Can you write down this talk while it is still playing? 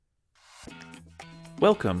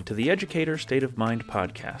Welcome to the Educator State of Mind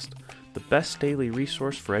podcast, the best daily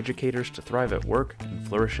resource for educators to thrive at work and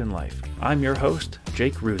flourish in life. I'm your host,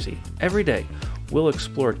 Jake Ruzzi. Every day, we'll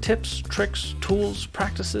explore tips, tricks, tools,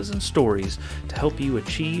 practices, and stories to help you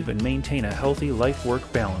achieve and maintain a healthy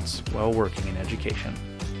life-work balance while working in education.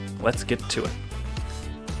 Let's get to it.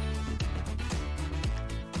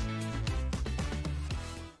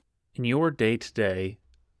 In your day-to-day,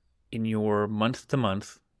 in your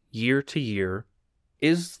month-to-month, year-to-year,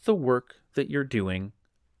 is the work that you're doing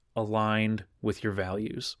aligned with your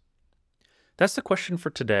values? That's the question for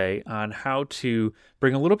today on how to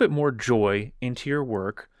bring a little bit more joy into your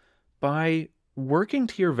work by working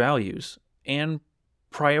to your values and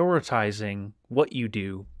prioritizing what you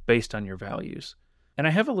do based on your values. And I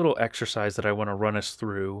have a little exercise that I want to run us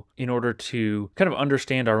through in order to kind of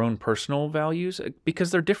understand our own personal values because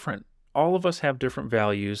they're different. All of us have different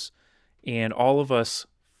values and all of us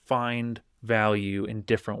find value in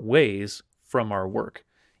different ways from our work.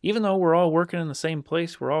 Even though we're all working in the same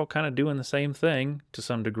place, we're all kind of doing the same thing to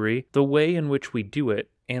some degree, the way in which we do it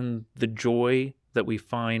and the joy that we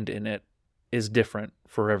find in it is different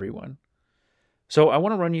for everyone. So I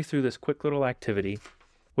want to run you through this quick little activity.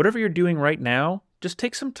 Whatever you're doing right now, just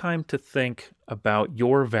take some time to think about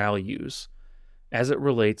your values as it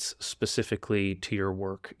relates specifically to your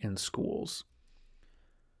work in schools.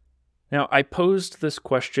 Now, I posed this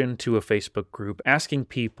question to a Facebook group asking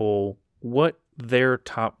people what their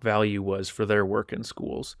top value was for their work in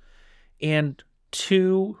schools. And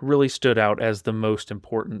two really stood out as the most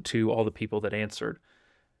important to all the people that answered: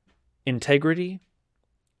 integrity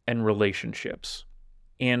and relationships.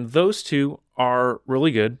 And those two are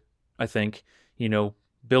really good, I think.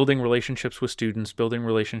 Building relationships with students, building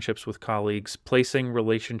relationships with colleagues, placing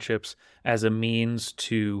relationships as a means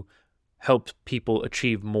to help people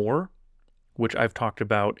achieve more, which I've talked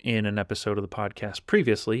about in an episode of the podcast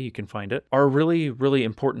previously, you can find it, are really, really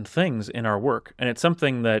important things in our work. And it's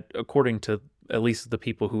something that, according to at least the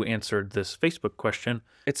people who answered this Facebook question,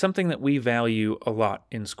 it's something that we value a lot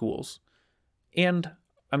in schools. And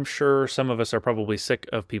I'm sure some of us are probably sick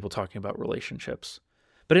of people talking about relationships.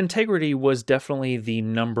 But integrity was definitely the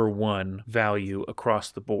number one value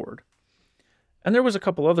across the board. And there was a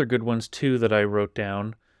couple other good ones too that I wrote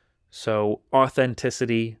down. So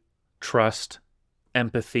authenticity, trust,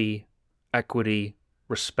 empathy, equity,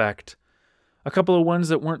 respect. A couple of ones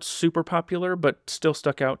that weren't super popular but still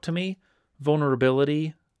stuck out to me: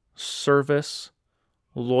 vulnerability, service,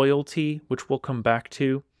 loyalty, which we'll come back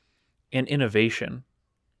to, and innovation.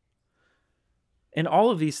 And all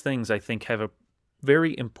of these things, I think, have a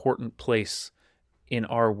very important place in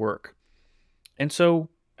our work. And so,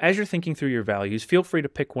 as you're thinking through your values, feel free to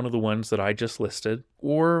pick one of the ones that I just listed,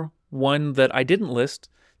 or one that I didn't list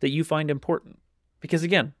that you find important. Because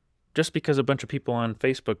again, just because a bunch of people on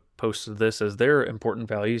Facebook posted this as their important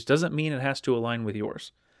values doesn't mean it has to align with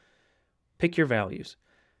yours. Pick your values.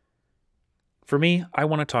 For me, I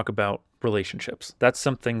want to talk about relationships. That's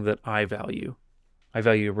something that I value. I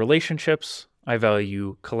value relationships, I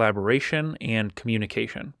value collaboration and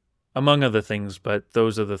communication, among other things, but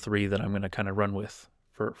those are the three that I'm going to kind of run with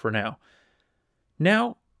for now.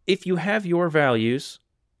 Now, if you have your values,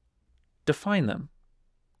 define them.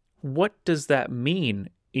 What does that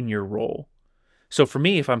mean in your role? So for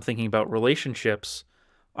me, if I'm thinking about relationships,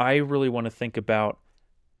 I really want to think about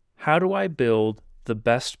how do I build the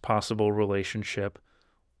best possible relationship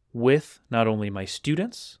with not only my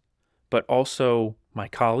students, but also my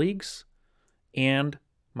colleagues and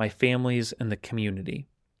my families and the community.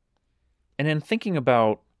 And in thinking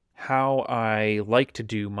about how I like to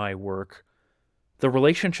do my work, the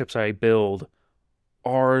relationships I build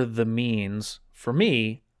are the means for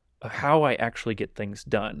me of how I actually get things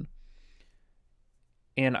done.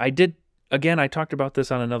 And I talked about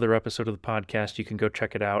this on another episode of the podcast. You can go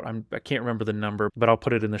check it out. I can't remember the number, but I'll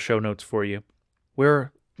put it in the show notes for you,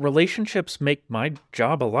 where relationships make my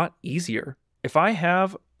job a lot easier. If I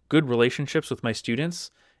have good relationships with my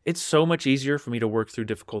students, it's so much easier for me to work through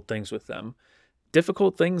difficult things with them.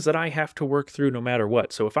 Difficult things that I have to work through no matter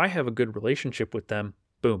what. So if I have a good relationship with them,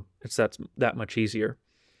 boom, it's that much easier.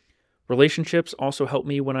 Relationships also help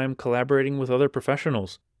me when I'm collaborating with other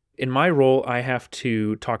professionals. In my role, I have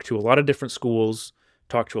to talk to a lot of different schools,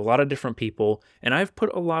 talk to a lot of different people, and I've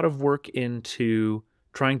put a lot of work into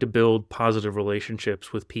trying to build positive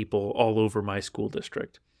relationships with people all over my school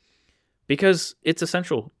district because it's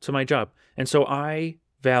essential to my job. And so I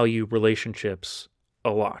value relationships a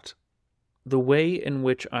lot. The way in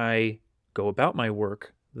which I go about my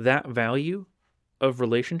work, that value of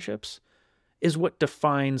relationships is what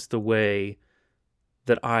defines the way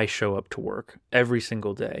that I show up to work every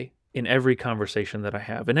single day. in every conversation that I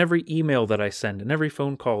have, in every email that I send, in every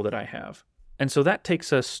phone call that I have. And so that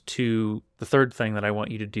takes us to the third thing that I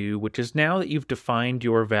want you to do, which is now that you've defined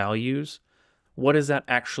your values, what does that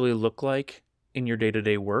actually look like in your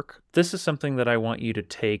day-to-day work? This is something that I want you to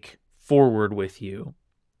take forward with you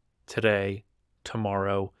today,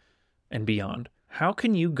 tomorrow, and beyond. How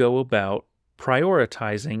can you go about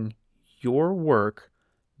prioritizing your work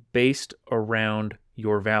based around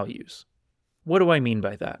your values? What do I mean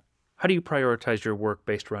by that? How do you prioritize your work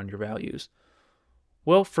based around your values?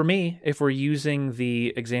 Well, for me, if we're using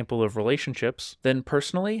the example of relationships, then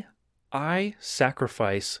personally, I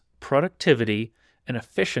sacrifice productivity and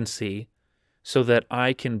efficiency so that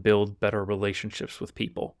I can build better relationships with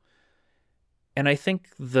people. And I think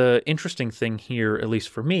the interesting thing here, at least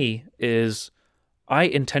for me, is I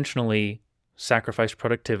intentionally sacrifice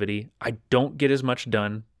productivity. I don't get as much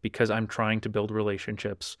done because I'm trying to build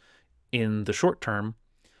relationships in the short term.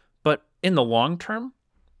 But in the long term,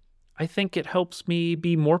 I think it helps me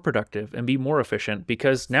be more productive and be more efficient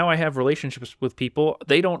because now I have relationships with people.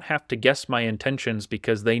 They don't have to guess my intentions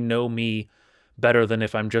because they know me better than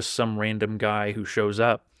if I'm just some random guy who shows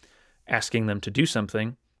up asking them to do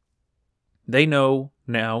something. They know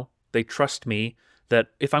now, they trust me that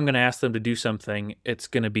if I'm going to ask them to do something, it's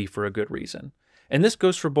going to be for a good reason. And this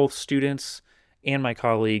goes for both students and my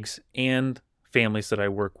colleagues and families that I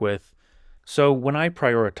work with. So when I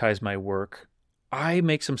prioritize my work, I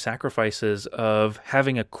make some sacrifices of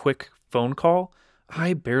having a quick phone call.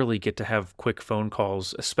 I barely get to have quick phone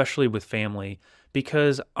calls, especially with family,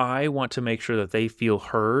 because I want to make sure that they feel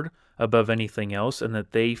heard above anything else and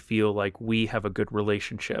that they feel like we have a good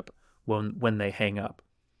relationship when they hang up.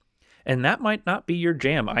 And that might not be your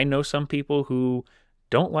jam. I know some people who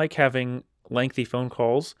don't like having lengthy phone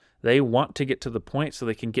calls. They want to get to the point so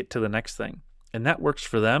they can get to the next thing. And that works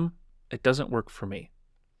for them. It doesn't work for me.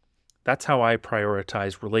 That's how I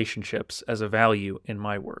prioritize relationships as a value in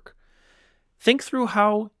my work. Think through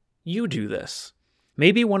how you do this.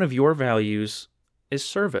 Maybe one of your values is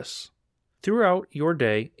service. Throughout your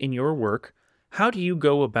day, in your work, how do you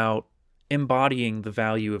go about embodying the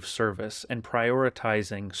value of service and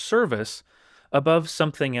prioritizing service above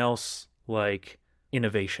something else like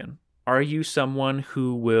innovation? Are you someone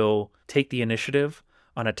who will take the initiative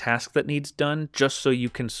on a task that needs done just so you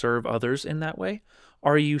can serve others in that way?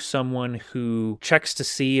 Are you someone who checks to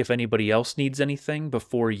see if anybody else needs anything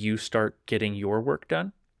before you start getting your work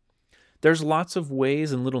done? There's lots of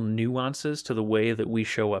ways and little nuances to the way that we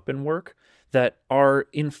show up in work that are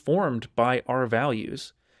informed by our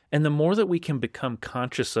values. And the more that we can become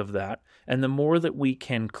conscious of that, and the more that we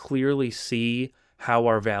can clearly see how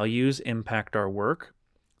our values impact our work,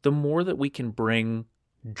 the more that we can bring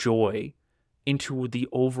joy into the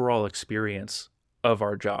overall experience of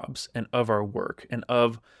our jobs and of our work and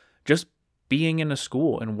of just being in a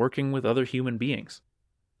school and working with other human beings.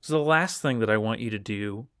 So the last thing that I want you to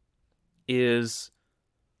do is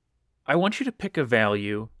I want you to pick a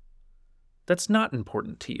value that's not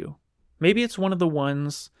important to you. Maybe it's one of the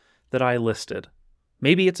ones that I listed.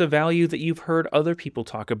 Maybe it's a value that you've heard other people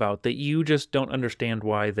talk about that you just don't understand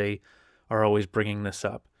why they are always bringing this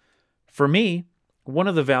up. For me, one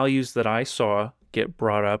of the values that I saw get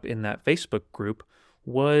brought up in that Facebook group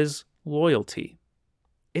was loyalty.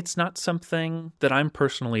 It's not something that I'm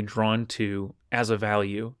personally drawn to as a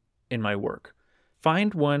value in my work.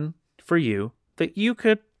 Find one for you that you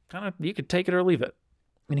could take it or leave it.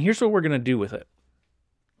 And here's what we're going to do with it.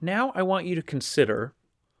 Now I want you to consider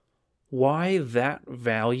why that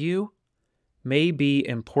value may be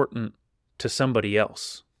important to somebody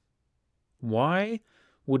else. Why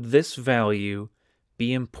would this value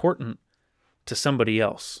be important to somebody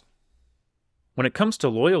else? When it comes to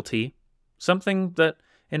loyalty, something that,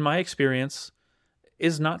 in my experience,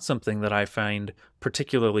 is not something that I find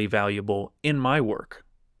particularly valuable in my work.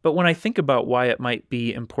 But when I think about why it might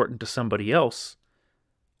be important to somebody else,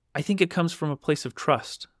 I think it comes from a place of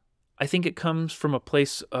trust. I think it comes from a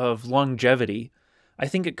place of longevity. I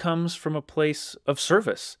think it comes from a place of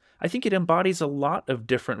service. I think it embodies a lot of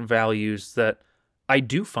different values that I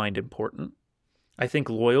do find important. I think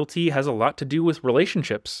loyalty has a lot to do with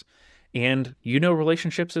relationships. And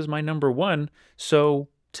relationships is my number one. So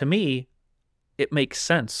to me, it makes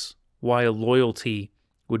sense why loyalty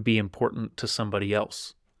would be important to somebody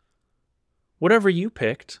else. Whatever you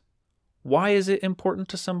picked, why is it important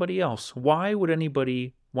to somebody else? Why would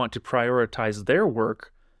anybody want to prioritize their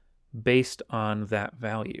work based on that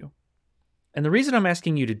value? And the reason I'm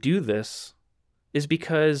asking you to do this is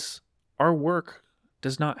because our work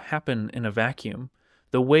does not happen in a vacuum.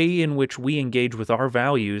 The way in which we engage with our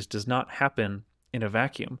values does not happen in a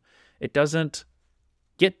vacuum. It doesn't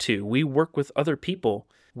get to. We work with other people.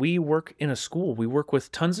 We work in a school. We work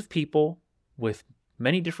with tons of people with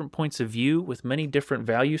many different points of view, with many different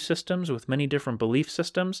value systems, with many different belief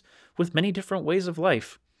systems, with many different ways of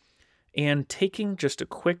life. And taking just a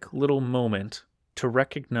quick little moment to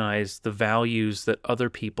recognize the values that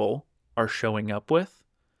other people are showing up with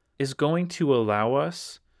is going to allow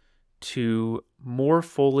us to more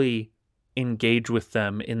fully engage with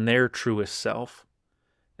them in their truest self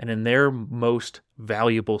and in their most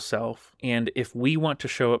valuable self. And if we want to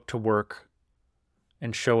show up to work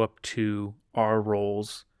and show up to our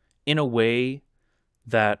roles in a way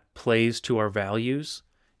that plays to our values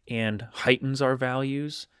and heightens our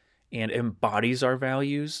values and embodies our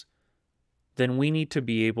values, then we need to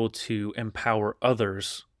be able to empower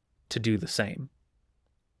others to do the same.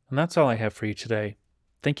 And that's all I have for you today.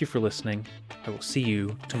 Thank you for listening. I will see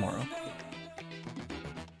you tomorrow.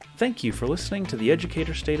 Thank you for listening to the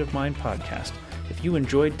Educator State of Mind podcast. If you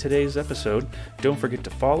enjoyed today's episode, don't forget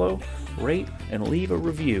to follow, rate, and leave a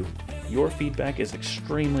review. Your feedback is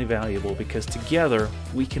extremely valuable because together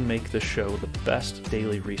we can make this show the best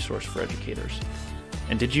daily resource for educators.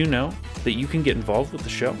 And did you know that you can get involved with the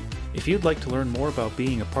show? If you'd like to learn more about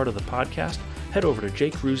being a part of the podcast, head over to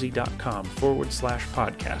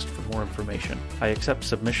jakeruzzi.com/podcast for more information. I accept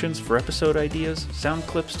submissions for episode ideas, sound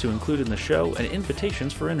clips to include in the show, and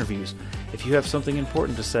invitations for interviews. If you have something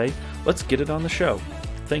important to say, let's get it on the show.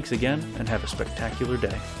 Thanks again, and have a spectacular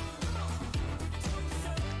day.